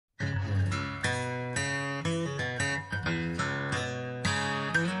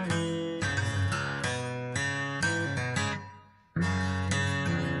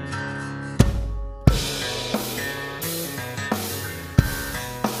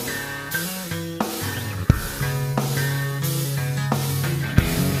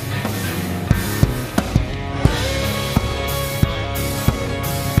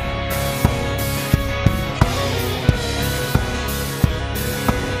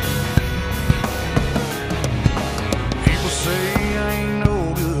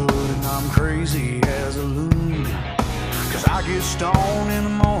stoned in the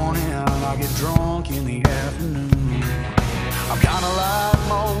morning, I get drunk in the afternoon. I'm kinda like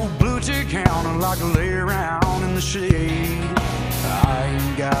my old blue tick hound, I like to lay around in the shade. I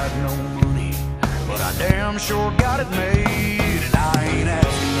ain't got no money, but I damn sure got it made. And I ain't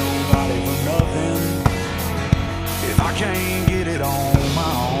asking nobody for nothing if I can't get it on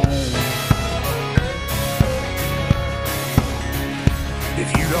my own. If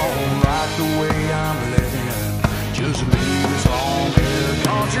you don't like the way I'm living, just leave this long-haired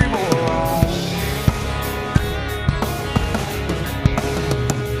country boy alone.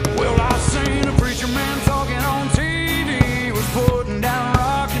 Well, I seen a preacher man talking on TV, was putting down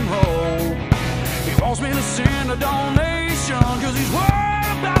rock and roll. He wants me to send a donation, cause he's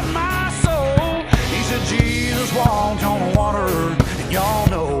worried about my soul. He said Jesus walked on the water, and y'all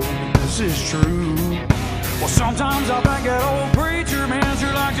know this is true. Well, sometimes I think that old preacher man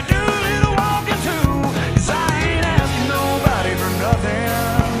sure like to do a little walking too. Cause I ain't asking nobody for nothing.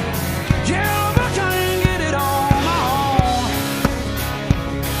 Yeah, if I can't get it on my own.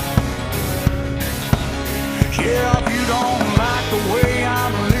 Yeah, if you don't like the way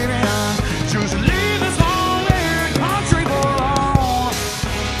I'm living, just leave this long-haired country boy alone.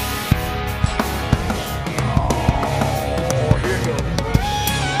 Oh, here you go.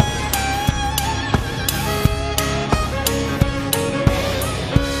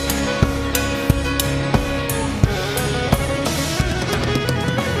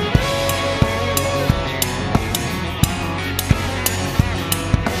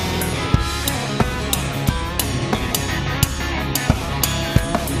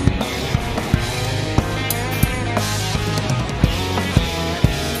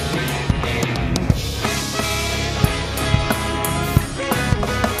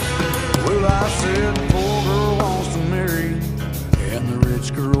 I said the poor girl wants to marry and the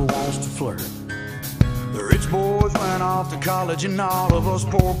rich girl wants to flirt. The rich boys went off to college and all of us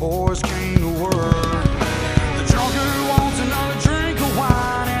poor boys came to work. The drunkard wants another drink of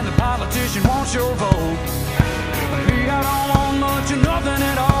wine and the politician wants your vote. Me, I don't want much of nothing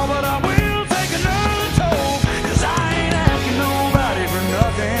at all, but I will take another toll. Cause I ain't asking nobody for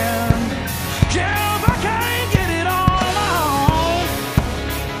nothing. Yeah, if I can't get it on my own.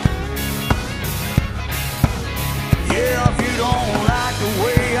 Yeah, if you don't like the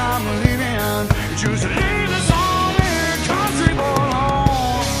way I'm living, just leave this long-haired country boy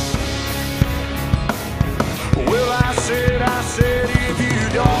alone. Well, I said